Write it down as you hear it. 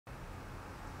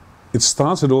it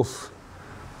started off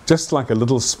just like a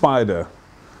little spider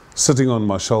sitting on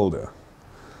my shoulder.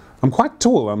 I'm quite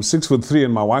tall, I'm 6'3"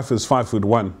 and my wife is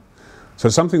 5'1". So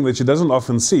something that she doesn't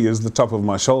often see is the top of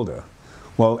my shoulder.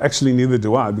 Well, actually neither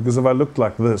do I, because if I look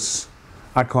like this,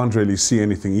 I can't really see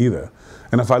anything either.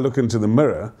 And if I look into the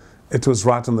mirror, it was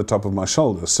right on the top of my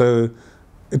shoulder. So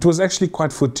it was actually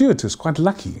quite fortuitous, quite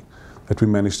lucky that we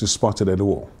managed to spot it at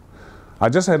all. I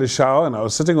just had a shower and I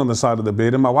was sitting on the side of the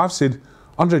bed and my wife said,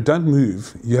 "Andre, don't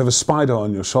move, you have a spider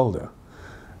on your shoulder."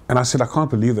 And I said, "I can't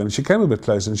believe that." And she came a bit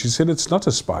closer and she said, "It's not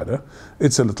a spider,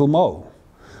 it's a little mole."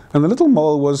 And the little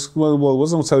mole was, well,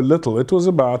 wasn't so little, it was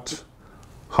about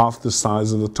half the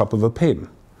size of the top of a pen.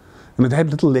 And it had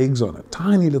little legs on it,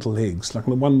 tiny little legs, like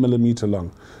 1 millimeter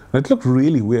long. And it looked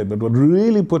really weird, but what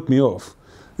really put me off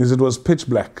is it was pitch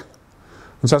black.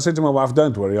 And so I said to my wife,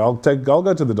 "Don't worry, I'll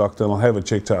go to the doctor and I'll have it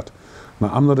checked out." Now,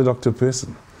 I'm not a doctor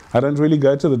person. I don't really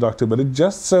go to the doctor, but it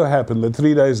just so happened that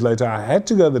 3 days later I had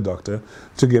to go to the doctor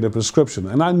to get a prescription.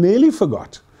 And I nearly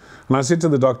forgot. And I said to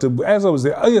the doctor, as I was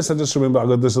there, "Oh yes, I just remember I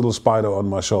got this little spider on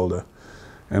my shoulder."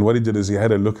 And what he did is he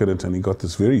had a look at it and he got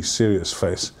this very serious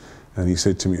face. And he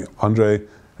said to me, "Andre,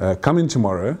 come in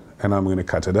tomorrow and I'm going to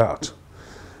cut it out."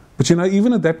 But you know,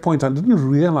 even at that point, I didn't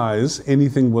realize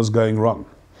anything was going wrong.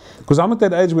 Because I'm at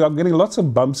that age where I'm getting lots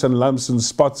of bumps and lumps and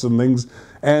spots and things,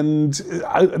 and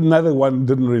another one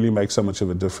didn't really make so much of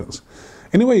a difference.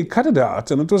 Anyway, he cut it out,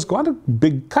 and it was quite a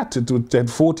big cut. It had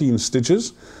 14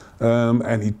 stitches,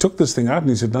 and he took this thing out, and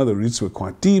he said, no, the roots were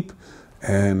quite deep,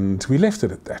 and we left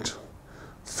it at that.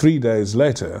 3 days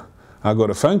later, I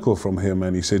got a phone call from him,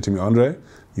 and he said to me, "Andre,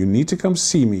 you need to come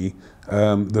see me.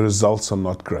 The results are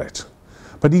not great."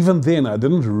 But even then, I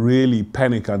didn't really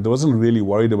panic. I wasn't really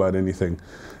worried about anything.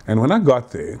 And when I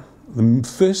got there, the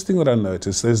first thing that I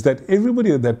noticed is that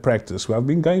everybody at that practice, where I've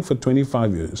been going for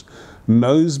 25 years,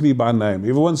 knows me by name.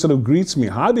 Everyone sort of greets me.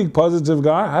 "Hi, big positive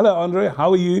guy. Hello, Andre.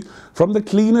 How are you?" From the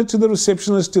cleaner to the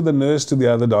receptionist to the nurse to the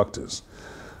other doctors.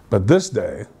 But this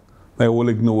day, they all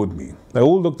ignored me. They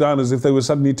all looked down as if they were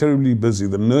suddenly terribly busy.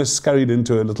 The nurse scurried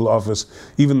into her little office.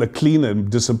 Even the cleaner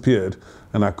disappeared,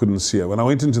 and I couldn't see her. When I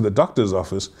went into the doctor's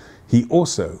office, he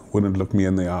also wouldn't look me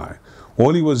in the eye.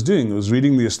 All he was doing was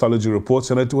reading the histology reports,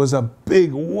 and it was a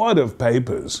big wad of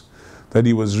papers that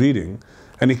he was reading.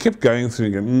 And he kept going through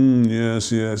and going,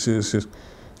 yes.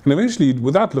 And eventually,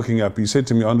 without looking up, he said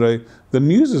to me, "Andre, the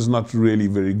news is not really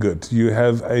very good. You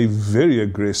have a very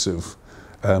aggressive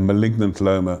malignant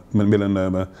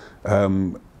melanoma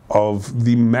of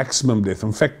the maximum depth,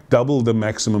 in fact, double the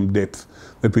maximum depth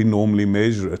that we normally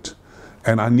measure it.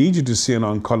 And I need you to see an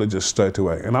oncologist straight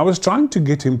away." And I was trying to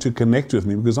get him to connect with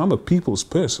me because I'm a people's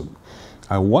person.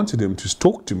 I wanted him to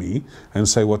talk to me and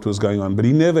say what was going on, but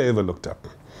he never ever looked up.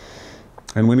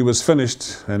 And when he was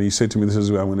finished, and he said to me, "This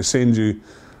is where I'm going to send you,"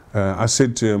 I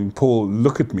said to him, "Paul,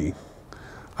 look at me."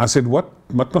 I said, what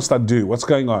must I do? What's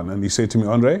going on?" And he said to me,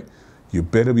 "Andre, you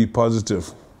better be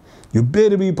positive. You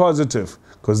better be positive,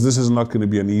 because this is not going to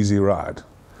be an easy ride."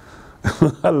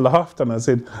 I laughed and I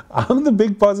said, "I'm the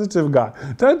big positive guy.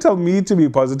 Don't tell me to be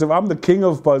positive. I'm the king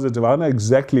of positive. I know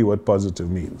exactly what positive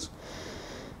means."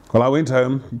 Well, I went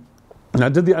home and I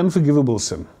did the unforgivable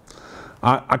sin.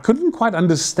 I couldn't quite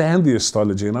understand the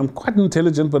histology, and I'm quite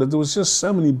intelligent, but there was just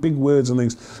so many big words and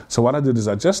things. So what I did is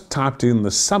I just typed in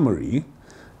the summary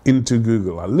into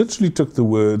Google. I literally took the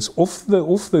words off the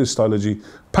histology,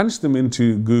 punched them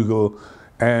into Google,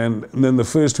 and then the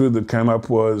first word that came up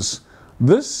was,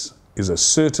 "This is a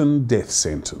certain death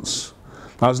sentence."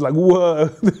 I was like, whoa,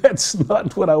 that's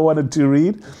not what I wanted to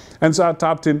read. And so I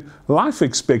typed in life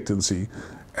expectancy.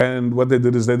 And what they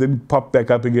did is they then popped back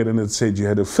up again and it said you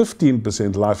had a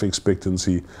 15% life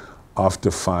expectancy after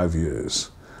 5 years.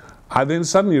 I then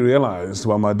suddenly realized,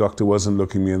 while my doctor wasn't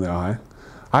looking me in the eye,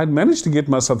 I had managed to get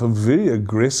myself a very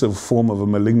aggressive form of a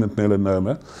malignant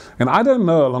melanoma. And I don't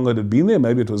know how long it had been there.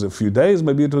 Maybe it was a few days,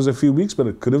 maybe it was a few weeks, but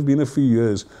it could have been a few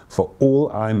years for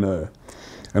all I know.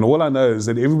 And all I know is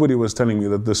that everybody was telling me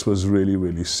that this was really,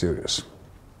 really serious.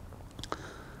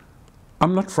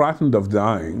 I'm not frightened of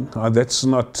dying. That's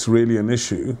not really an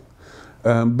issue.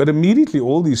 But immediately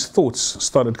all these thoughts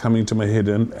started coming to my head,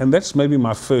 and that's maybe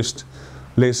my first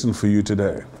lesson for you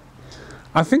today.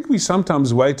 I think we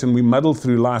sometimes wait and we muddle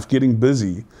through life getting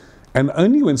busy, and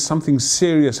only when something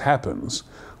serious happens,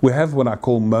 we have what I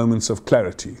call moments of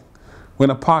clarity. When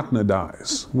a partner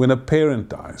dies, when a parent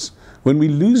dies, when we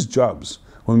lose jobs,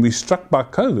 when we're struck by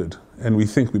COVID and we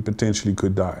think we potentially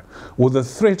could die, or the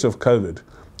threat of COVID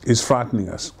is frightening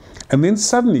us. And then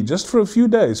suddenly, just for a few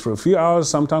days, for a few hours,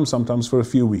 sometimes for a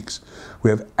few weeks, we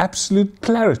have absolute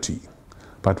clarity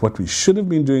about what we should have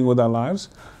been doing with our lives,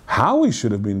 how we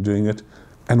should have been doing it,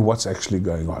 and what's actually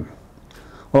going on.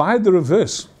 Well, I had the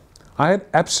reverse. I had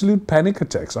absolute panic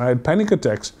attacks. I had panic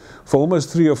attacks for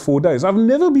almost 3 or 4 days. I've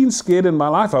never been scared in my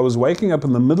life. I was waking up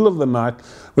in the middle of the night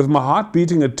with my heart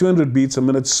beating at 200 beats a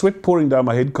minute, sweat pouring down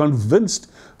my head,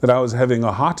 convinced that I was having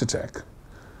a heart attack.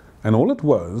 And all it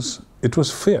was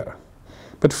fear.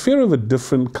 But fear of a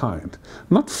different kind.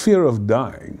 Not fear of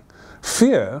dying.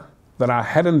 Fear that I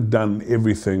hadn't done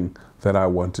everything that I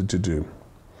wanted to do.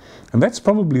 And that's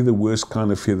probably the worst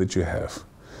kind of fear that you have.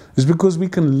 Is because we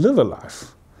can live a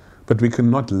life, but we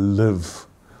cannot live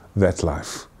that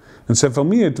life. And so for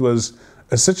me, it was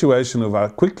a situation of, I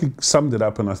quickly summed it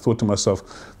up and I thought to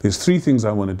myself, there's 3 things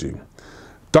I want to do.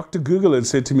 Dr. Google had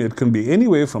said to me it can be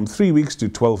anywhere from 3 weeks to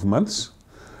 12 months.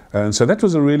 And so that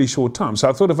was a really short time. So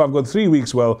I thought if I've got 3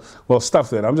 weeks, well, stuff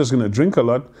that. I'm just going to drink a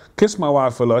lot, kiss my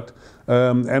wife a lot,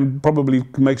 and probably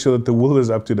make sure that the will is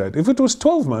up to date. If it was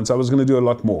 12 months, I was going to do a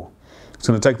lot more. I was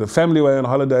going to take the family away on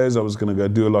holidays. I was going to go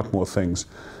do a lot more things.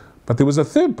 But there was a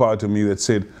third part of me that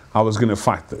said I was going to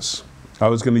fight this. I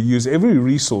was going to use every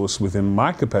resource within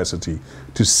my capacity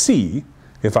to see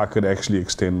if I could actually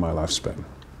extend my lifespan.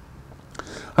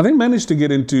 I then managed to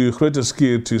get into Groote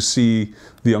Schuur to see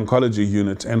the oncology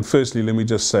unit. And firstly, let me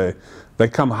just say, they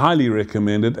come highly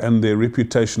recommended and their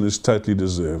reputation is totally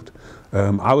deserved.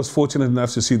 I was fortunate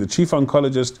enough to see the chief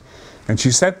oncologist, and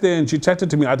she sat there and she chatted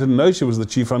to me. I didn't know she was the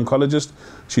chief oncologist.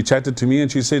 She chatted to me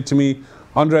and she said to me,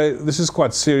 Andre, this is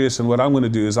quite serious, and what I'm going to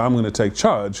do is I'm going to take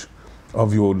charge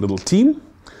of your little team.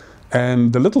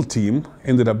 And the little team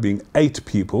ended up being 8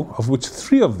 people, of which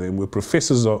 3 of them were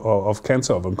professors of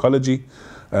cancer, of oncology,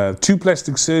 2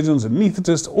 plastic surgeons,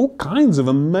 anesthetists, all kinds of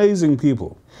amazing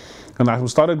people. And I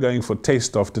started going for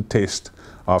test after test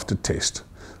after test.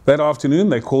 That afternoon,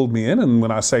 they called me in, and when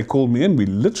I say called me in, we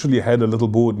literally had a little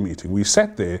board meeting. We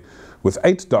sat there with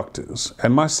 8 doctors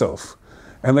and myself,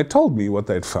 and they told me what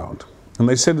they'd found. And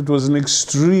they said it was an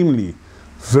extremely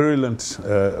virulent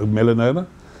melanoma.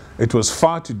 It was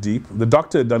far too deep. The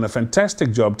doctor had done a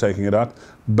fantastic job taking it out,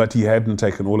 but he hadn't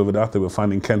taken all of it out. They were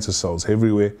finding cancer cells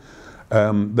everywhere.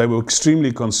 They were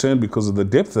extremely concerned because of the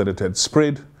depth that it had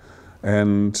spread,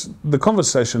 and the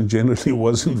conversation generally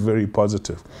wasn't very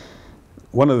positive.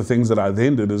 One of the things that I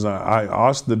then did is I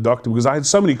asked the doctor, because I had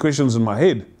so many questions in my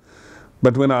head,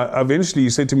 but when eventually he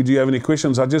said to me, do you have any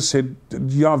questions? I just said,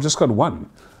 yeah, I've just got one.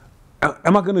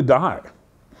 Am I going to die?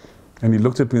 And he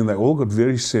looked at me and they all got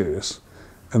very serious.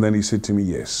 And then he said to me,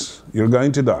 yes, you're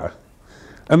going to die.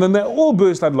 And then they all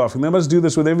burst out laughing. They must do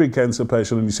this with every cancer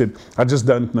patient. And he said, I just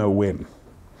don't know when.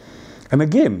 And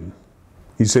again,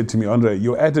 he said to me, Andre,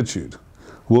 your attitude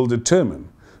will determine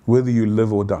whether you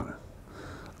live or die.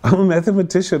 I'm a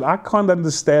mathematician. I can't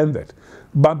understand that.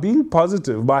 By being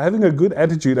positive, by having a good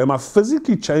attitude, am I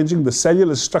physically changing the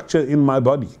cellular structure in my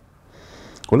body?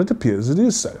 Well, it appears it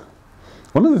is so.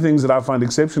 One of the things that I find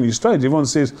exceptionally strange, everyone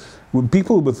says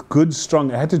people with good,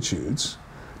 strong attitudes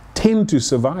tend to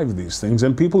survive these things,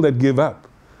 and people that give up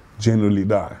generally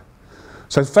die.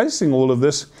 So facing all of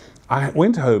this, I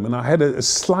went home and I had a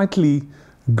slightly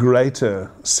greater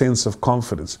sense of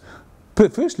confidence.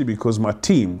 Firstly, because my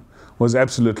team was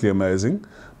absolutely amazing,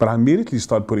 but I immediately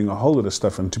started putting a whole lot of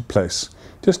stuff into place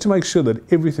just to make sure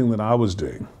that everything that I was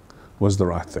doing was the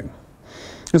right thing.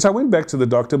 And so I went back to the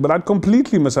doctor, but I'd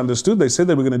completely misunderstood. They said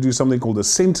they were going to do something called a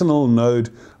sentinel node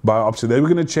biopsy. They were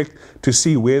going to check to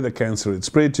see where the cancer had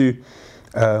spread to.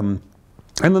 And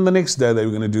then the next day, they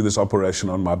were going to do this operation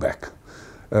on my back.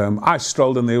 I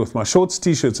strolled in there with my shorts,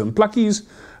 t-shirts, and pluckies,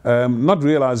 not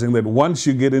realizing that once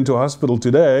you get into hospital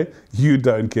today, you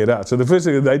don't get out. So the first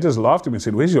thing, they just laughed at me and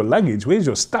said, where's your luggage? Where's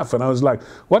your stuff? And I was like,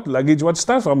 what luggage? What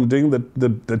stuff? I'm doing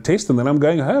the test and then I'm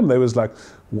going home. They was like,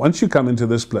 once you come into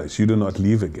this place, you do not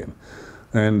leave again.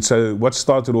 And so what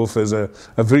started off as a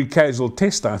very casual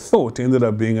test, I thought, ended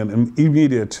up being an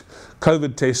immediate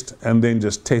COVID test, and then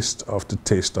just test after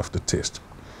test after test.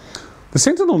 The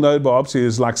sentinel node biopsy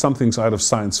is like something out of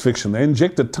science fiction. They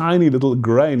inject a tiny little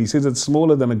grain, he says it's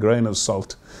smaller than a grain of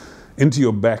salt, into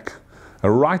your back,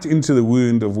 right into the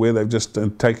wound of where they've just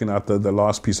taken out the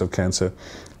last piece of cancer.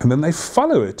 And then they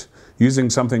follow it using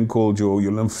something called your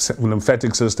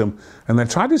lymphatic system, and they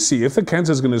try to see if the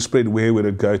cancer is going to spread, where would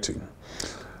it go to.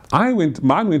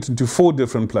 Mine went into 4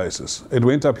 different places. It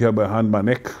went up here behind my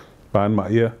neck, behind my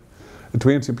ear. It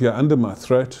went up here under my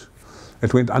throat.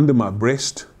 It went under my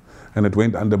breast. And it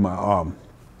went under my arm.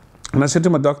 And I said to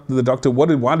the doctor, what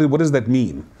does that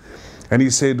mean? And he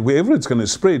said, wherever it's going to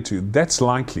spread to, that's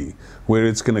likely where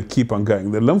it's going to keep on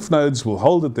going. The lymph nodes will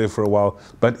hold it there for a while,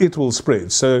 but it will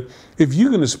spread. So if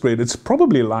you're going to spread, it's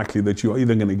probably likely that you're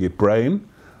either going to get brain,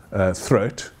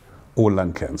 throat, or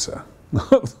lung cancer.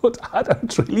 I thought, I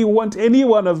don't really want any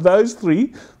one of those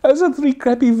three. Those are three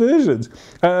crappy versions.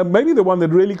 Maybe the one that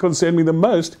really concerned me the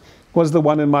most was the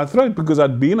one in my throat, because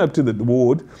I'd been up to the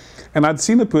ward and I'd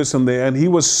seen a person there and he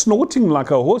was snorting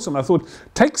like a horse, and I thought,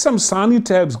 take some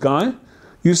Sani-Tabs, guy.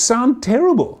 You sound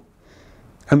terrible.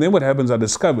 And then what happens, I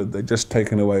discovered they'd just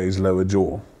taken away his lower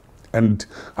jaw. And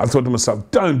I thought to myself,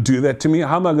 don't do that to me.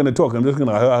 How am I going to talk? I'm just going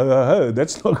to ho.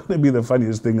 That's not going to be the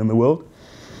funniest thing in the world.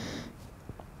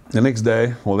 The next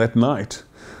day, or that night,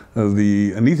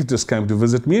 the anaesthetist came to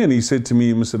visit me, and he said to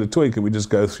me, Mr. Toit, can we just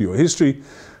go through your history?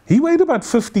 He weighed about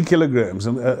 50 kilograms.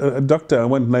 And a doctor, I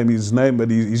won't name his name, but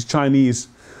he's Chinese.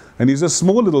 And he's a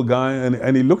small little guy,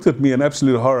 and he looked at me in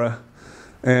absolute horror.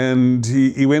 And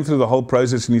he went through the whole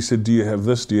process, and he said, do you have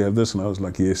this? Do you have this? And I was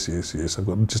like, yes. I've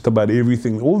got just about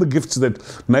everything. All the gifts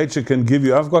that nature can give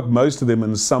you, I've got most of them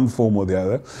in some form or the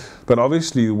other. But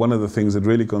obviously, one of the things that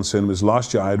really concerned me is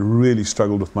last year I had really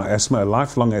struggled with my asthma, a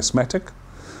lifelong asthmatic.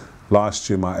 Last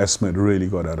year, my asthma had really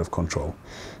got out of control.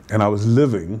 And I was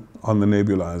living on the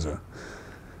nebulizer.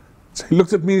 So he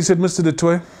looked at me and he said, Mr.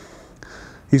 Toit,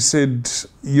 he said,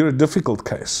 you're a difficult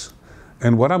case.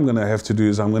 And what I'm going to have to do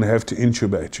is I'm going to have to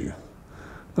intubate you.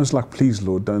 I was like, please,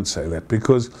 Lord, don't say that.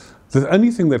 Because the only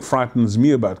thing that frightens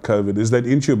me about COVID is that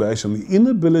intubation, the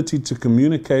inability to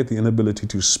communicate, the inability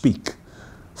to speak,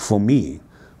 for me,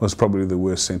 was probably the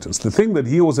worst sentence. The thing that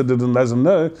he also doesn't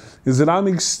know is that I'm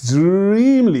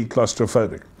extremely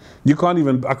claustrophobic.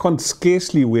 I can't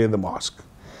scarcely wear the mask.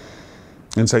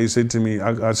 And so he said to me,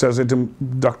 I said to him,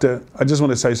 doctor, I just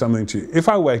want to say something to you. If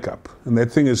I wake up and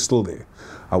that thing is still there,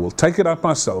 I will take it out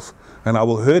myself and I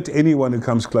will hurt anyone who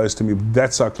comes close to me.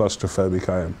 That's how claustrophobic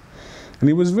I am. And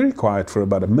he was very quiet for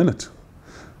about a minute.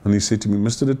 And he said to me,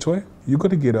 Mr. Toit, you've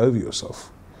got to get over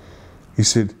yourself. He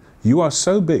said, you are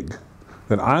so big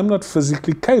that I'm not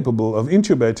physically capable of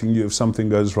intubating you if something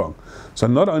goes wrong. So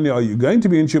not only are you going to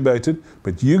be intubated,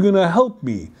 but you're going to help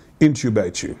me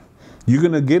intubate you. You're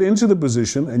going to get into the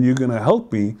position and you're going to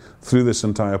help me through this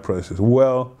entire process.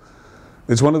 Well,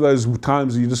 it's one of those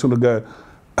times you just want to go,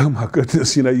 oh my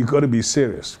goodness, you've got to be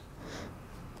serious.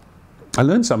 I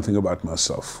learned something about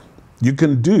myself. You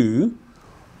can do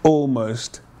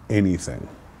almost anything.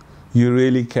 You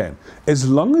really can. As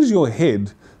long as your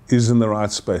head is in the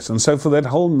right space. And so for that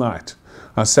whole night,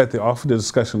 I sat there after the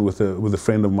discussion with a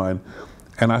friend of mine,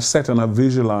 and I sat and I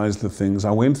visualized the things.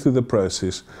 I went through the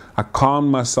process. I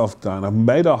calmed myself down. I've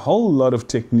made a whole lot of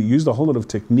used a whole lot of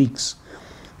techniques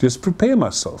to just prepare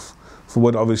myself for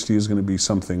what obviously is going to be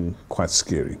something quite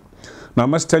scary. Now I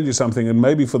must tell you something, and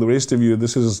maybe for the rest of you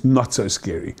this is not so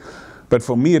scary, but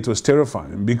for me it was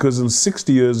terrifying, because in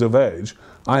 60 years of age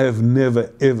I have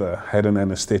never ever had an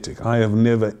anesthetic. I have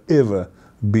never ever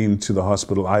been to the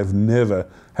hospital. I've never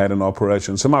had an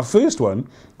operation. So my first one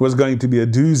was going to be a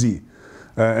doozy.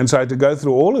 And so I had to go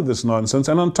through all of this nonsense,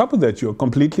 and on top of that you're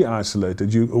completely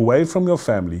isolated, you're away from your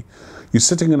family, you're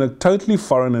sitting in a totally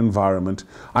foreign environment.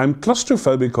 I'm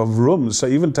claustrophobic of rooms, so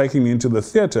even taking me into the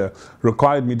theatre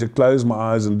required me to close my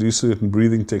eyes and do certain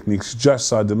breathing techniques just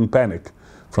so I didn't panic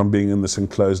from being in this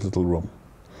enclosed little room.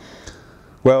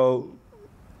 Well,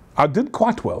 I did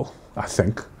quite well, I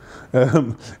think.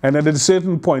 And at a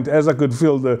certain point, as I could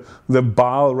feel the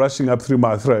bile rushing up through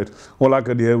my throat, all I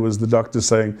could hear was the doctor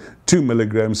saying, 2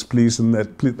 milligrams, please, and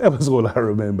that was all I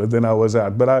remember. Then I was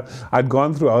out. But I'd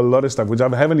gone through a lot of stuff, which I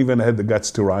haven't even had the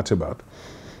guts to write about.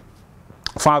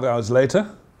 5 hours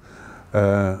later,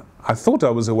 I thought I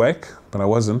was awake, but I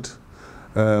wasn't.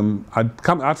 I'd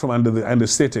come out from under the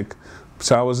anesthetic,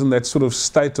 so I was in that sort of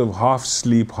state of half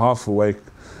sleep, half awake,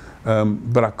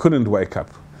 but I couldn't wake up.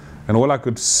 And all I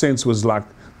could sense was like,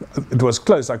 it was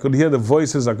close. I could hear the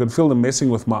voices. I could feel them messing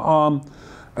with my arm.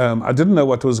 I didn't know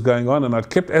what was going on. And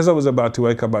as I was about to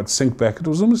wake up, I'd sink back. It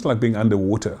was almost like being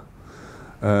underwater.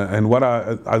 And what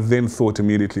I then thought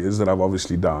immediately is that I've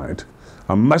obviously died.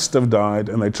 I must have died,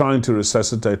 and they're trying to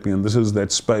resuscitate me, and this is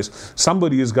that space.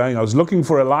 Somebody is going. I was looking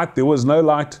for a light. There was no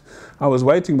light. I was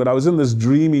waiting, but I was in this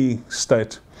dreamy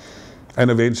state.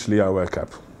 And eventually I woke up.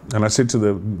 And I said to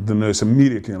the nurse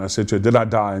immediately, and I said to her, did I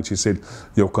die? And she said,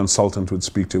 your consultant would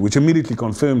speak to you, which immediately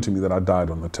confirmed to me that I died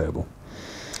on the table.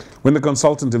 When the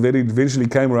consultant eventually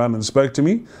came around and spoke to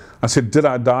me, I said, did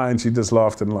I die? And she just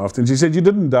laughed and laughed. And she said, you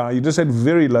didn't die, you just had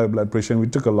very low blood pressure, and we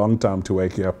took a long time to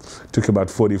wake you up. It took about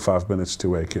 45 minutes to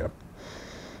wake you up.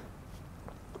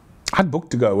 I'd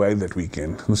booked to go away that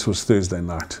weekend. This was Thursday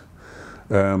night.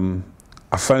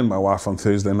 I phoned my wife on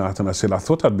Thursday night, and I said, I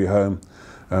thought I'd be home.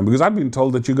 Because I'd been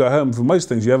told that you go home for most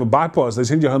things. You have a bypass, they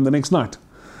send you home the next night.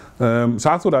 So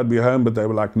I thought I'd be home, but they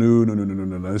were like, no,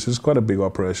 this is quite a big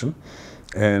operation.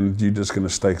 and you're just going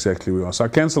to stay exactly where you are. So I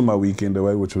cancelled my weekend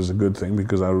away, which was a good thing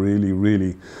because I really,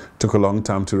 really took a long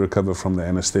time to recover from the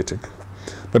anesthetic.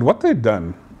 But what they'd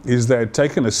done is they had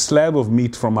taken a slab of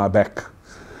meat from my back.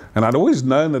 And I'd always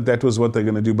known that that was what they're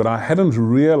going to do, but I hadn't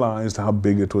realized how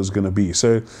big it was going to be.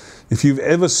 So if you've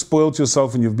ever spoiled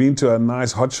yourself and you've been to a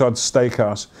nice hotshot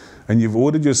steakhouse and you've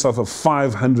ordered yourself a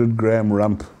 500-gram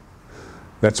rump,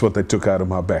 that's what they took out of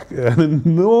my back. An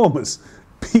enormous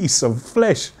piece of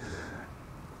flesh,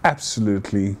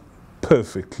 absolutely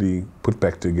perfectly put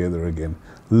back together again.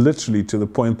 Literally to the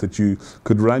point that you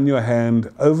could run your hand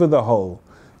over the hole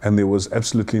and there was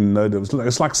absolutely no difference.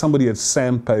 It's like somebody had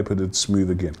sandpapered it smooth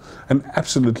again. An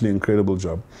absolutely incredible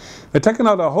job. They'd taken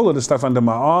out a whole lot of stuff under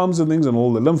my arms and things and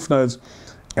all the lymph nodes,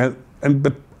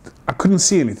 but I couldn't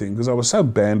see anything because I was so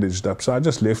bandaged up, so I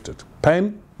just left it.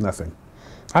 Pain? Nothing.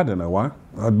 I don't know why.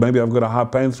 Maybe I've got a high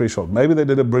pain threshold. Maybe they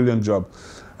did a brilliant job.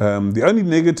 The only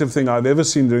negative thing I've ever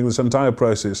seen during this entire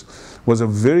process was a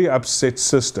very upset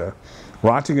sister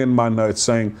writing in my notes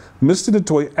saying, Mr.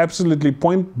 Toit absolutely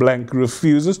point blank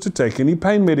refuses to take any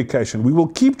pain medication. We will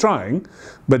keep trying,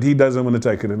 but he doesn't want to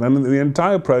take it. And in the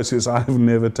entire process, I have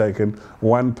never taken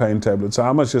one pain tablet. So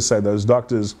I must just say those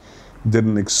doctors did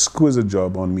an exquisite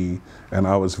job on me, and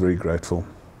I was very grateful.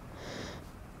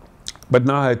 But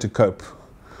now I had to cope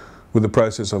with the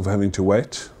process of having to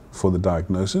wait for the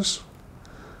diagnosis,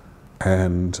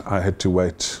 and I had to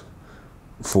wait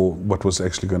for what was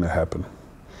actually going to happen.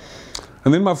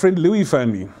 And then my friend Louis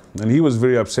phoned me, and he was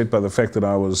very upset by the fact that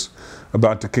I was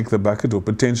about to kick the bucket, or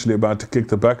potentially about to kick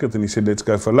the bucket, and he said, let's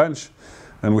go for lunch.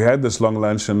 And we had this long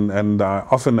lunch, and I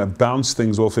often bounced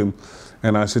things off him,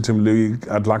 and I said to him, Louis,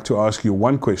 I'd like to ask you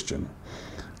one question.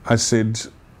 I said,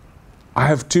 I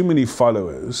have too many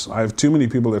followers, I have too many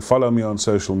people that follow me on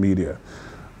social media.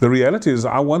 The reality is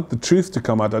I want the truth to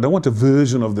come out. I don't want a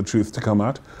version of the truth to come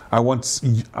out. I want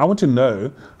to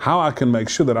know how I can make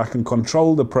sure that I can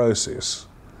control the process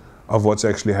of what's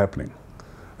actually happening.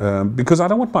 Because I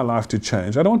don't want my life to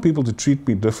change. I don't want people to treat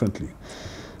me differently.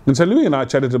 And so Louis and I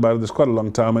chatted about this quite a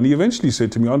long time, and he eventually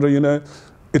said to me, Andre, you know,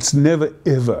 it's never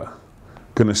ever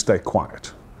going to stay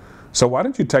quiet. So why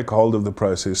don't you take hold of the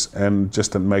process and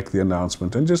just make the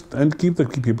announcement and keep the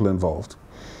people involved.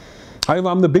 However,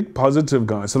 I'm the big positive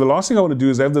guy. So the last thing I want to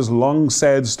do is have this long,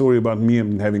 sad story about me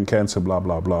and having cancer, blah,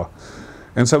 blah, blah.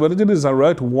 And so what I did is I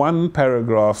wrote one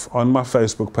paragraph on my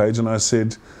Facebook page, and I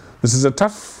said, this is a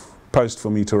tough post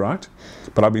for me to write,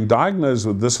 but I've been diagnosed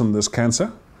with this and this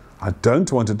cancer. I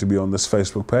don't want it to be on this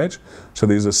Facebook page. So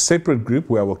there's a separate group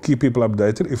where I will keep people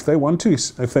updated if they want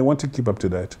to keep up to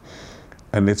date.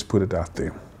 And let's put it out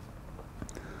there.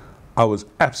 I was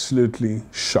absolutely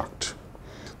shocked.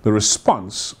 The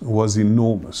response was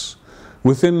enormous.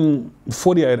 Within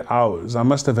 48 hours, I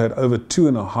must have had over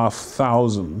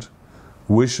 2,500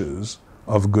 wishes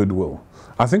of goodwill.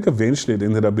 I think eventually it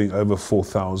ended up being over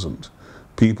 4,000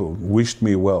 people wished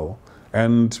me well.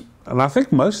 And I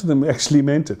think most of them actually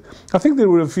meant it. I think there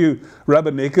were a few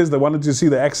rubberneckers that wanted to see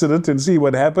the accident and see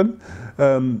what happened.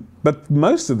 But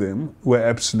most of them were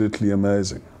absolutely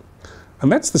amazing.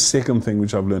 And that's the second thing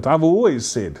which I've learned. I've always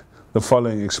said the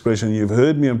following expression. You've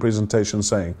heard me in presentation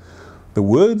saying, the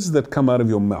words that come out of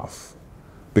your mouth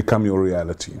become your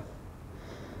reality.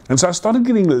 And so I started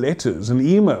getting letters and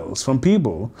emails from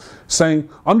people saying,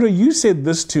 Andre, you said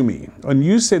this to me, and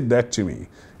you said that to me,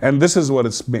 and this is what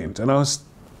it's meant. And I was,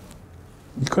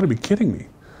 you've got to be kidding me.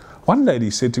 One lady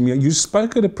said to me, you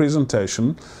spoke at a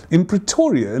presentation in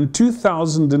Pretoria in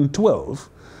 2012,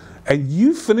 and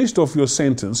you finished off your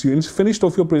sentence, you finished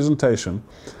off your presentation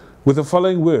with the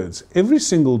following words: every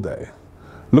single day,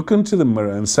 look into the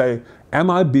mirror and say, am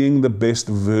I being the best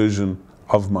version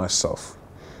of myself?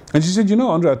 And she said, you know,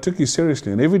 Andre, I took you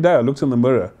seriously. And every day I looked in the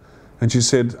mirror, and she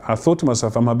said, I thought to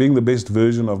myself, am I being the best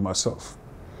version of myself?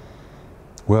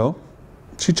 Well,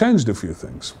 she changed a few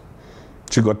things.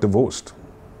 She got divorced.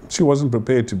 She wasn't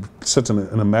prepared to sit in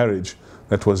a marriage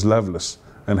that was loveless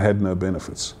and had no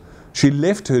benefits. She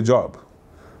left her job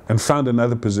and found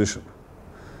another position.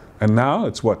 And now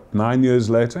it's what, 9 years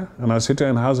later? And I said to her,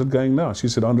 and how's it going now? She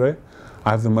said, Andre, I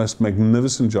have the most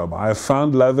magnificent job. I have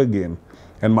found love again,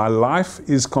 and my life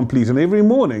is complete. And every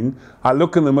morning I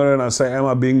look in the mirror and I say, am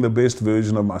I being the best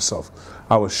version of myself?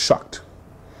 I was shocked.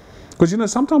 Because, you know,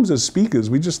 sometimes as speakers,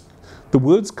 the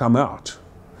words come out,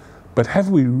 but have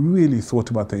we really thought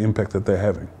about the impact that they're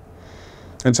having?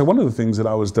 And so one of the things that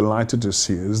I was delighted to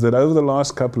see is that over the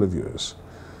last couple of years,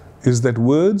 is that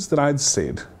words that I'd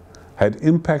said had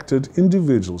impacted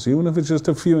individuals, even if it's just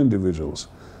a few individuals,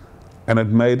 and it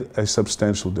made a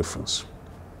substantial difference.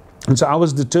 And so I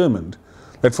was determined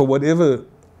that for what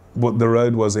the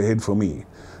road was ahead for me,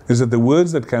 is that the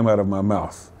words that came out of my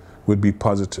mouth would be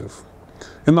positive.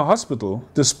 In the hospital,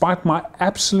 despite my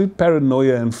absolute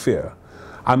paranoia and fear,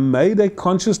 I made a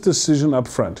conscious decision up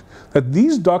front that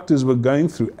these doctors were going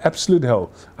through absolute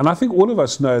hell. And I think all of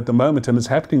us know at the moment, and it's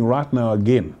happening right now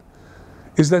again,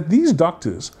 is that these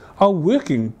doctors are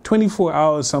working 24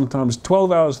 hours, sometimes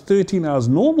 12 hours, 13 hours,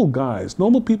 normal guys,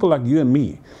 normal people like you and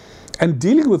me, and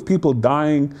dealing with people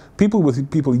dying, people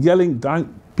yelling,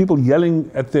 dying, people yelling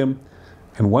at them.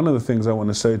 And one of the things I want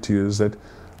to say to you is that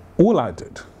all I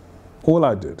did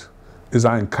is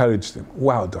I encouraged them.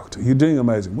 Wow, doctor, you're doing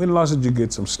amazing. When last did you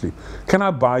get some sleep? Can I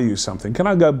buy you something? Can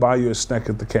I go buy you a snack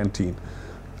at the canteen?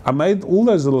 I made all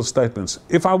those little statements.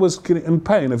 If I was in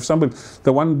pain, if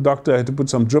the one doctor had to put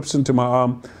some drips into my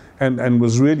arm and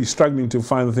was really struggling to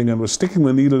find the thing and was sticking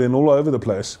the needle in all over the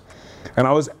place, and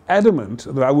I was adamant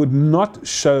that I would not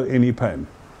show any pain.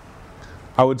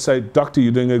 I would say, doctor,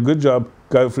 you're doing a good job,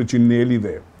 go for it, you're nearly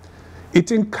there.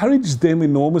 It encouraged them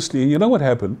enormously, and you know what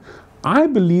happened? I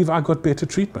believe I got better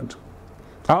treatment.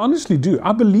 I honestly do.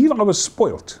 I believe I was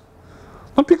spoilt.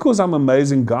 Not because I'm an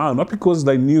amazing guy, not because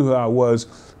they knew who I was,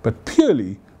 but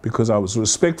purely because I was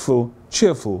respectful,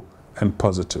 cheerful, and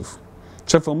positive.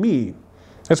 So for me,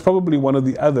 that's probably one of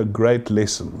the other great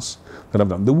lessons that I've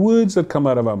done. The words that come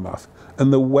out of our mouth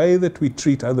and the way that we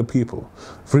treat other people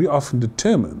very often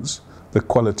determines the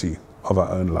quality of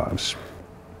our own lives.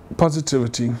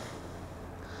 Positivity. When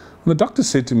the doctor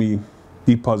said to me,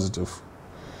 be positive,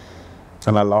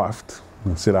 and I laughed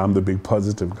and said, I'm the big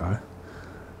positive guy,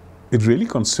 it really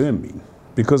concerned me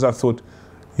because I thought,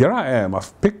 here I am,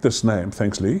 I've picked this name,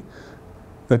 thanks Lee,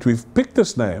 that we've picked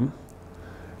this name,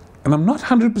 and I'm not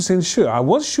 100% sure. I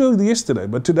was sure yesterday,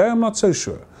 but today I'm not so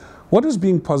sure. What does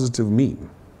being positive mean?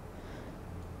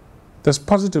 Does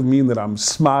positive mean that I'm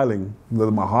smiling,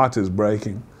 that my heart is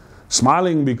breaking?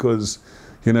 Smiling because,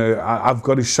 you know, I've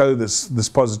got to show this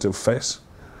positive face?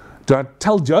 Do I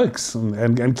tell jokes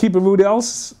and keep everybody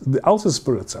else's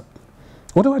spirits up?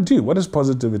 What do I do? What does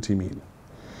positivity mean?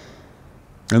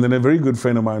 And then a very good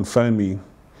friend of mine phoned me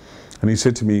and he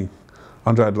said to me,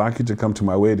 Andre, I'd like you to come to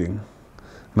my wedding.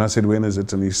 And I said, when is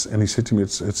it? And he said to me,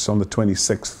 it's on the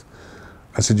 26th.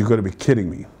 I said, you've got to be kidding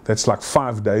me. That's like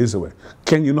 5 days away.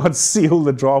 Can you not see all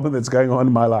the drama that's going on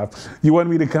in my life? You want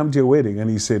me to come to your wedding? And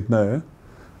he said, no,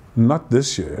 not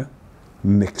this year,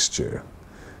 next year.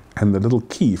 And the little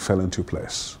key fell into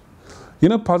place. You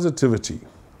know, positivity,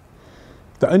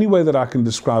 the only way that I can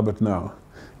describe it now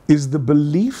is the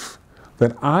belief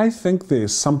that I think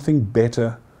there's something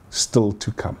better still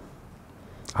to come.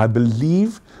 I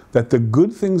believe that the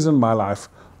good things in my life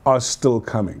are still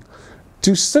coming.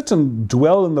 To sit and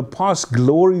dwell in the past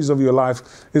glories of your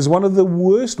life is one of the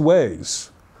worst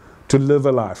ways to live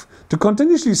a life. To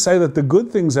continuously say that the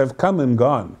good things have come and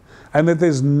gone and that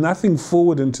there's nothing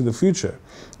forward into the future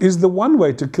is the one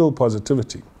way to kill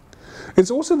positivity.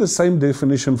 It's also the same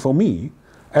definition for me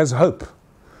as hope.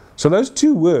 So those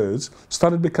two words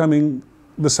started becoming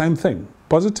the same thing,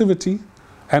 positivity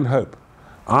and hope.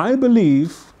 I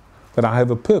believe that I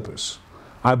have a purpose.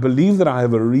 I believe that I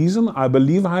have a reason. I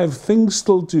believe I have things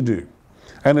still to do.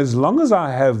 And as long as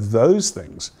I have those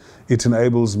things, it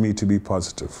enables me to be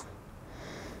positive.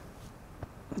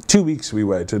 2 weeks we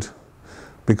waited,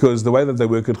 because the way that they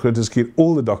work at Groot Schiet,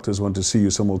 all the doctors want to see you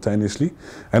simultaneously.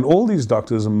 And all these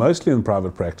doctors are mostly in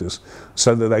private practice,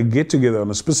 so that they get together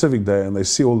on a specific day and they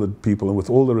see all the people and with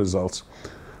all the results.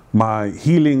 My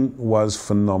healing was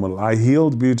phenomenal. I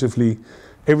healed beautifully.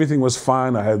 Everything was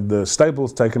fine. I had the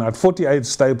staples taken out, 48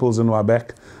 staples in my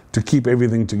back to keep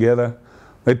everything together.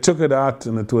 They took it out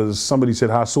and it was, somebody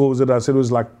said, how sore was it? I said it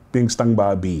was like being stung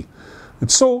by a bee.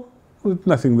 It's sore, but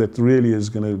nothing that really is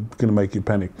going to make you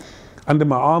panic. Under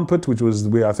my armpit, which was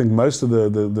where I think most of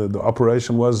the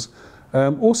operation was,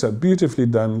 also beautifully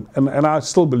done. And I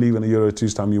still believe in a year or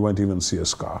two's time you won't even see a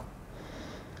scar.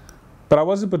 But I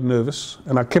was a bit nervous,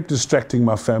 and I kept distracting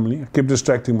my family. I kept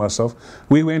distracting myself.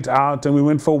 We went out, and we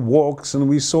went for walks, and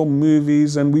we saw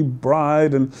movies, and we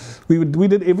bride, and we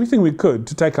did everything we could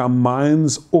to take our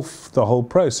minds off the whole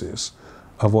process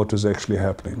of what was actually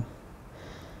happening.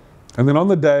 And then on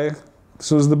the day,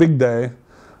 this was the big day,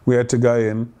 we had to go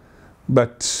in,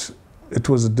 but it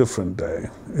was a different day.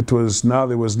 It was, now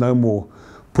there was no more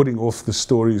putting off the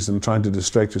stories and trying to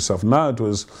distract yourself. Now it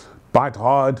was bite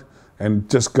hard, and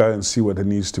just go and see what it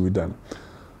needs to be done.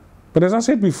 But as I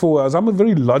said before, I'm a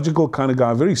very logical kind of guy,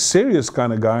 a very serious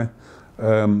kind of guy.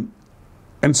 And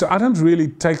so I don't really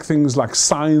take things like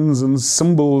signs and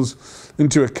symbols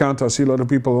into account. I see a lot of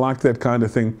people like that kind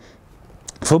of thing.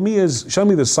 for me is show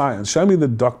me the science, show me the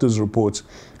doctor's reports,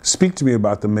 speak to me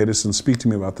about the medicine, speak to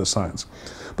me about the science.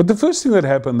 But the first thing that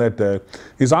happened that day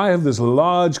is I have this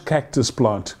large cactus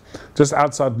plant just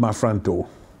outside my front door.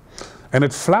 And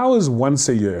it flowers once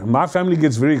a year. My family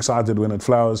gets very excited when it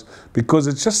flowers because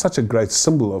it's just such a great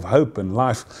symbol of hope and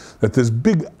life that this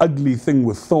big ugly thing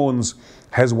with thorns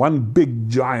has one big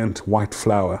giant white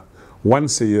flower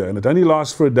once a year. And it only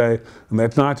lasts for a day. And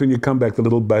that night when you come back, the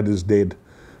little bud is dead.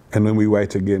 And then we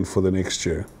wait again for the next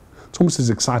year. It's almost as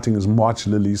exciting as March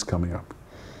lilies coming up.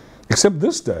 Except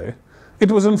this day,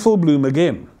 it was in full bloom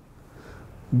again.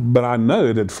 But I know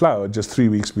it had flowered just 3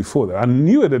 weeks before that. I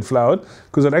knew it had flowered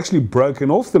because I'd actually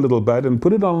broken off the little bud and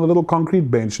put it on a little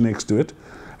concrete bench next to it.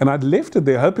 And I'd left it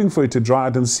there hoping for it to dry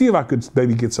out and see if I could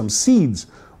maybe get some seeds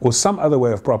or some other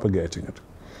way of propagating it.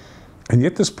 And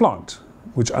yet this plant,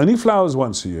 which only flowers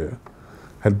once a year,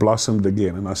 had blossomed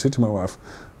again. And I said to my wife,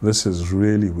 this is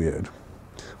really weird.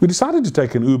 We decided to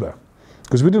take an Uber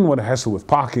because we didn't want to hassle with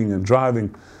parking and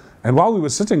driving. And while we were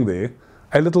sitting there,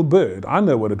 a little bird, I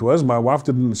know what it was, my wife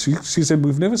didn't, she said,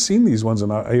 we've never seen these ones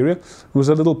in our area. It was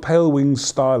a little pale-winged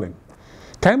starling.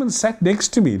 Came and sat next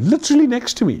to me, literally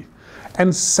next to me,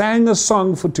 and sang a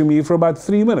song to me for about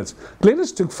 3 minutes.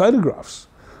 Glennis took photographs.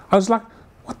 I was like,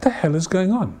 what the hell is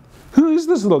going on? Who is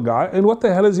this little guy, and what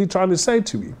the hell is he trying to say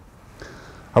to me?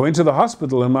 I went to the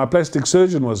hospital, and my plastic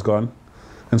surgeon was gone,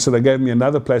 and so they gave me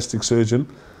another plastic surgeon.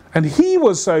 And he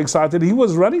was so excited, he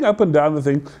was running up and down the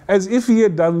thing as if he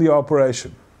had done the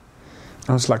operation.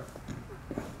 I was like,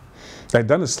 they'd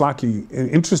done a slightly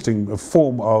interesting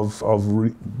form of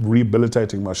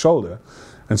rehabilitating my shoulder.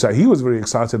 And so he was very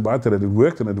excited about it, that it had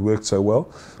worked and it worked so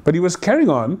well. But he was carrying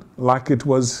on like it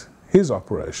was his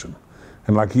operation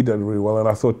and like he did really well. And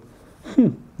I thought,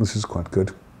 this is quite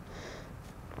good.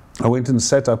 I went and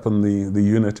sat up in the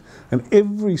unit, and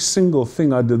every single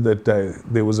thing I did that day,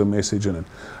 there was a message in it.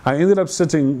 I ended up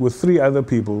sitting with 3 other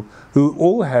people who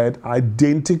all had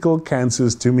identical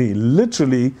cancers to me,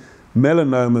 literally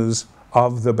melanomas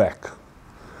of the back.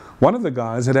 One of the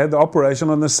guys had had the operation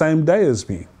on the same day as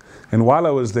me, and while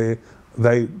I was there,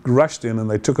 they rushed in and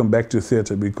they took him back to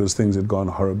theatre because things had gone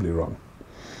horribly wrong.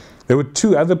 There were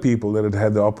 2 other people that had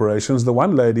had the operations. The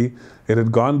one lady, it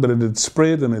had gone, but it had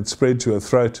spread, and it spread to her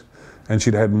throat, and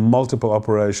she'd had multiple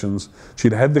operations.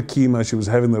 She'd had the chemo, she was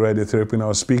having the radiotherapy, and I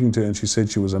was speaking to her, and she said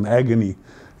she was in agony,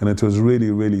 and it was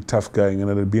really, really tough going,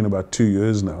 and it had been about 2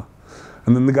 years now.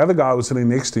 And then the other guy was sitting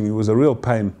next to me. It was a real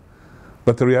pain.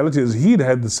 But the reality is he'd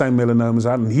had the same melanomas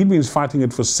out, and he'd been fighting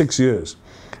it for 6 years.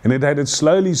 And it had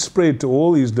slowly spread to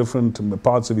all these different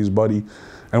parts of his body.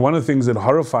 And one of the things that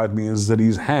horrified me is that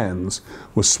his hands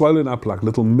were swollen up like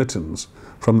little mittens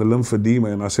from the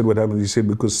lymphedema. And I said, what happened? He said,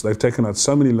 because they've taken out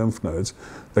so many lymph nodes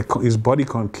that his body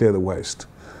can't clear the waste.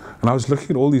 And I was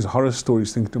looking at all these horror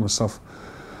stories thinking to myself,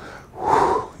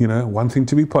 you know, one thing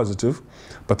to be positive,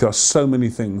 but there are so many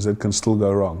things that can still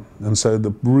go wrong. And so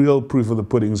the real proof of the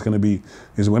pudding is going to be,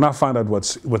 is when I find out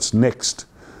what's next,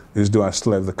 is do I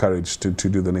still have the courage to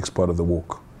do the next part of the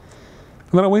walk.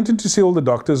 And then I went in to see all the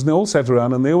doctors, and they all sat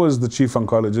around, and there was the chief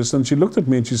oncologist, and she looked at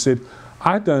me and she said,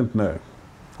 I don't know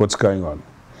what's going on.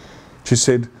 She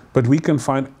said, but we can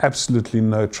find absolutely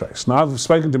no trace. Now, I've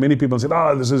spoken to many people and said,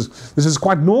 oh, this is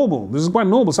quite normal. This is quite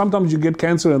normal. Sometimes you get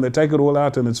cancer and they take it all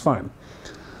out and it's fine.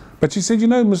 But she said, you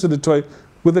know, Mr. Du Toit,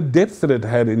 with the depth that it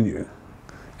had in you,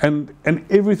 and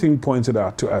everything pointed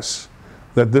out to us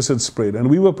that this had spread, and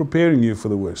we were preparing you for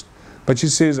the worst. But she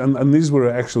says, and these were her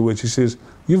actual words, she says,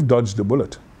 you've dodged a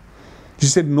bullet. She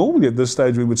said, normally at this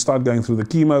stage we would start going through the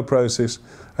chemo process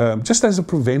just as a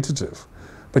preventative.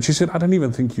 But she said, I don't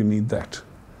even think you need that.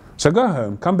 So go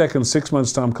home, come back in 6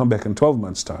 months' time, come back in 12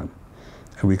 months' time,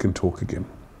 and we can talk again.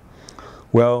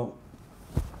 Well,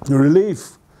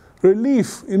 relief,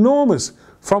 enormous.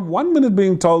 From 1 minute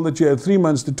being told that you had 3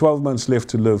 months to 12 months left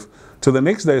to live, to the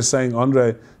next day saying,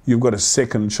 Andre, you've got a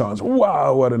second chance.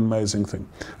 Wow, what an amazing thing.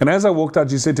 And as I walked out,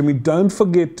 she said to me, don't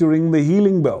forget to ring the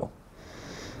healing bell.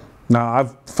 Now,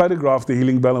 I've photographed the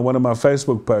healing bell in one of my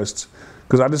Facebook posts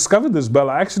because I discovered this bell.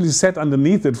 I actually sat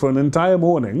underneath it for an entire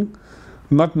morning,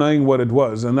 not knowing what it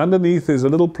was. And underneath there's a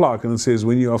little plaque, and it says,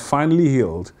 when you are finally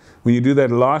healed, when you do that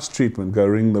last treatment, go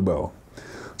ring the bell.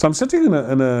 So I'm sitting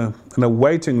in a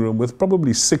waiting room with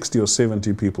probably 60 or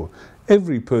 70 people.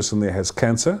 Every person there has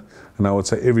cancer, and I would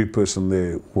say every person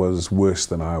there was worse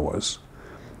than I was.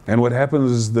 And what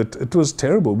happens is that it was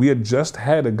terrible. We had just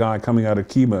had a guy coming out of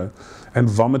chemo and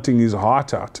vomiting his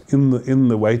heart out in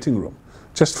the waiting room,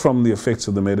 just from the effects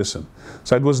of the medicine.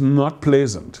 So it was not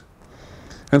pleasant.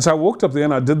 And so I walked up there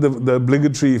and I did the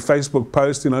obligatory Facebook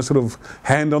post, you know, sort of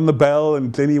hand on the bell,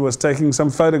 and Glennie was taking some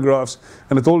photographs,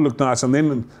 and it all looked nice. And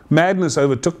then madness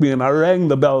overtook me and I rang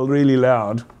the bell really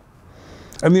loud.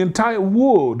 And the entire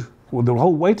ward, or the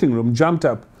whole waiting room, jumped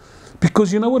up.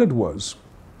 Because you know what it was?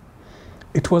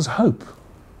 It was hope.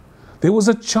 There was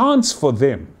a chance for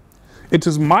them. It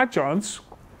was my chance,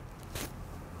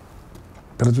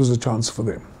 but it was a chance for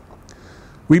them.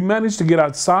 We managed to get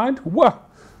outside. Wow!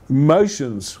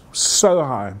 Emotions so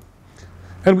high.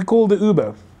 And we called the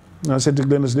Uber. And I said to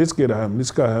Glennis, let's get home.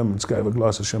 Let's go home. Let's go have a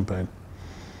glass of champagne.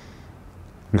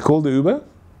 We called the Uber.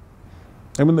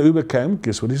 And when the Uber came,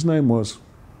 guess what his name was?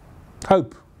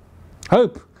 Hope.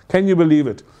 Hope. Can you believe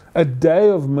it? A day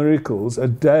of miracles, a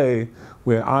day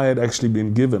where I had actually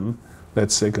been given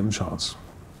that second chance.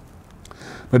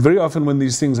 But very often when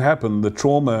these things happen, the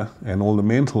trauma and all the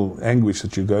mental anguish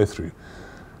that you go through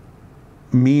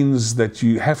means that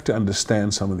you have to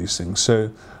understand some of these things.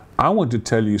 So I want to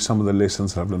tell you some of the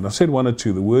lessons that I've learned. I've said one or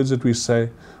two. The words that we say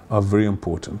are very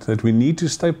important, that we need to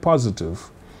stay positive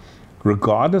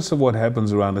regardless of what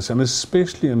happens around us, and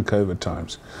especially in COVID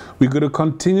times. We've got to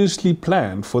continuously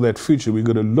plan for that future. We've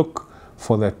got to look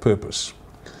for that purpose.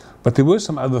 But there were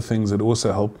some other things that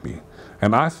also helped me.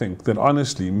 And I think that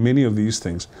honestly, many of these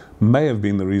things may have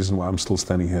been the reason why I'm still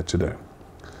standing here today.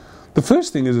 The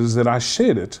first thing is that I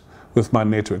shared it with my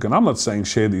network. And I'm not saying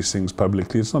share these things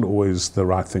publicly. It's not always the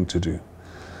right thing to do.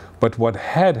 But what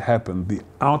had happened, the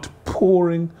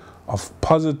outpouring of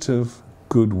positive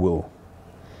goodwill,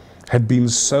 had been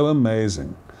so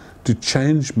amazing to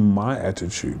change my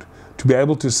attitude, to be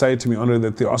able to say to me, Andre,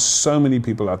 that there are so many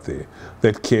people out there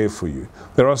that care for you.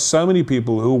 There are so many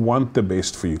people who want the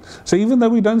best for you. So even though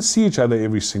we don't see each other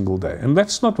every single day, and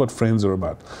that's not what friends are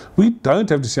about. We don't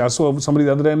have to see. I saw somebody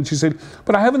the other day and she said,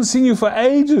 but I haven't seen you for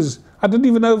ages. I didn't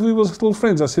even know if we were still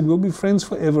friends. I said, we'll be friends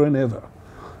forever and ever.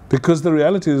 Because the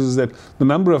reality is that the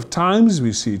number of times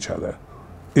we see each other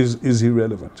is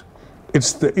irrelevant.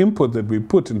 It's the input that we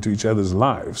put into each other's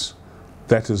lives.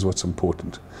 That is what's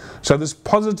important. So this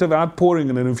positive outpouring,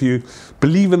 and then if you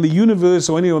believe in the universe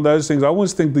or any of those things, I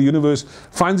always think the universe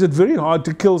finds it very hard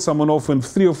to kill someone off when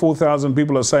 3,000 or 4,000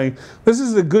 people are saying, this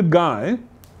is a good guy,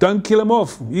 don't kill him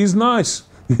off, he's nice,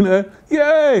 you know,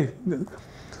 yay!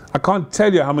 I can't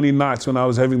tell you how many nights when I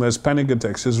was having those panic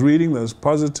attacks, just reading those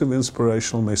positive,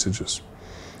 inspirational messages,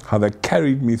 how they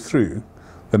carried me through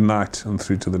the night and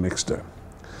through to the next day.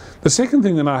 The second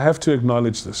thing, and I have to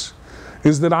acknowledge this,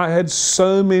 is that I had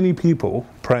so many people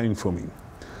praying for me.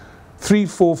 3,000,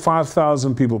 4,000,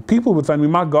 5,000 people. People would find me.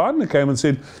 My gardener came and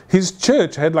said his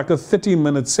church had like a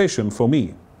 30-minute session for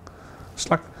me.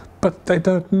 It's like, but they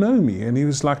don't know me. And he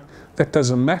was like, that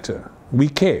doesn't matter. We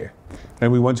care.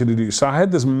 And we want you to do. So I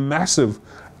had this massive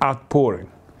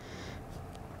outpouring.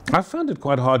 I found it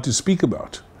quite hard to speak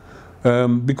about.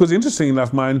 Because interestingly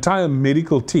enough, my entire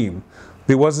medical team,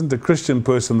 there wasn't a Christian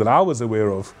person that I was aware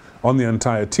of on the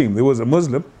entire team. There was a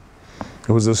Muslim,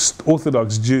 there was an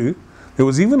Orthodox Jew, there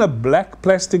was even a black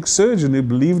plastic surgeon who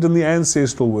believed in the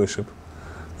ancestral worship.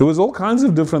 There was all kinds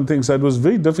of different things, so it was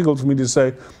very difficult for me to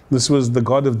say this was the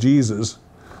God of Jesus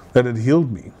that had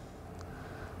healed me.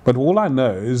 But all I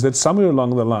know is that somewhere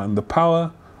along the line, the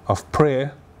power of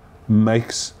prayer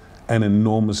makes an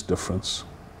enormous difference.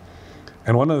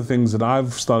 And one of the things that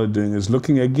I've started doing is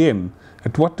looking again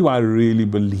at what do I really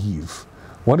believe?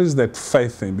 What is that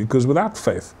faith thing? Because without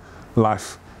faith,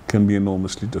 life can be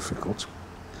enormously difficult.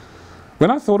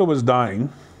 When I thought I was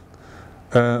dying,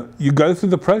 you go through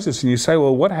the process and you say,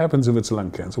 well, what happens if it's lung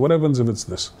cancer? What happens if it's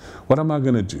this? What am I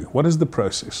going to do? What is the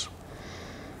process?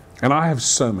 And I have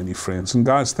so many friends, and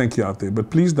guys, thank you out there, but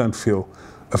please don't feel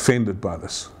offended by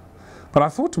this. But I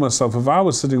thought to myself, if I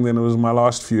was sitting there and it was my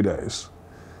last few days,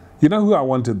 you know who I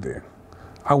wanted there?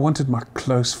 I wanted my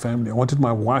close family. I wanted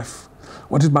my wife. I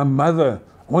wanted my mother.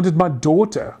 I wanted my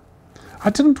daughter.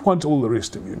 I didn't want all the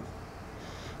rest of you.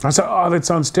 I said, oh, that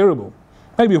sounds terrible.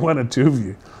 Maybe one or two of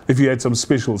you, if you had some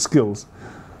special skills.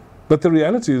 But the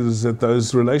reality is that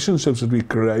those relationships that we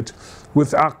create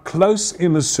with our close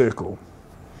inner circle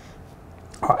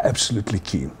are absolutely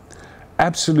key.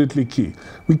 Absolutely key.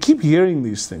 We keep hearing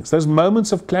these things, those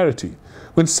moments of clarity.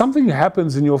 When something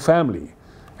happens in your family,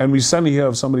 and we suddenly hear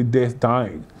of somebody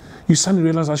dying, you suddenly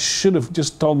realize I should have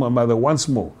just told my mother once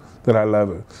more that I love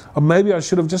her. Or maybe I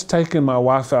should have just taken my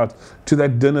wife out to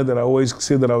that dinner that I always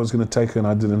said that I was going to take her and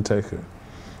I didn't take her.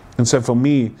 And so for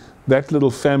me, that little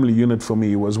family unit for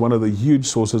me was one of the huge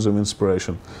sources of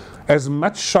inspiration. As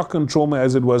much shock and trauma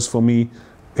as it was for me,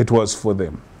 it was for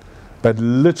them. But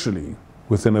literally,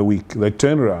 within a week, they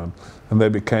turned around and they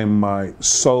became my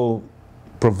sole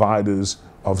providers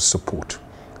of support.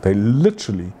 They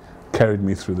literally carried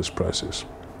me through this process.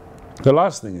 The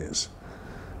last thing is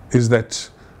that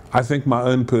I think my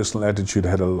own personal attitude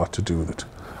had a lot to do with it.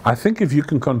 I think if you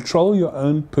can control your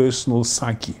own personal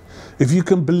psyche, if you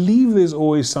can believe there's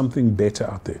always something better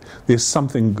out there, there's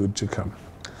something good to come.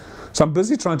 So I'm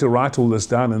busy trying to write all this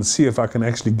down and see if I can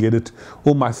actually get it,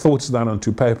 all my thoughts down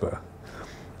onto paper.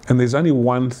 And there's only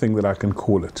one thing that I can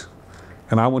call it.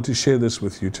 And I want to share this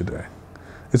with you today.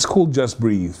 It's called just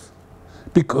breathe.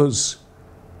 Because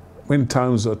when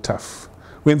times are tough,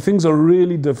 when things are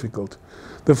really difficult,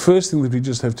 the first thing that we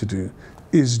just have to do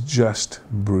is just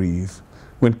breathe.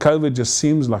 When COVID just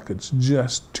seems like it's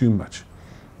just too much,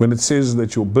 when it says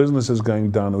that your business is going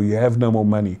down, or you have no more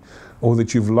money, or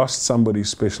that you've lost somebody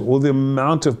special, or the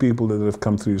amount of people that have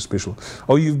come through special,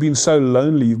 or you've been so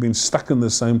lonely, you've been stuck in the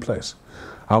same place,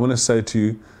 I want to say to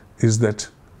you is that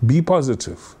be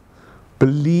positive.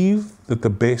 Believe that the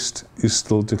best is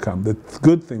still to come, that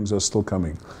good things are still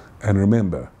coming. And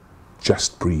remember,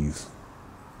 just breathe.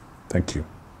 Thank you.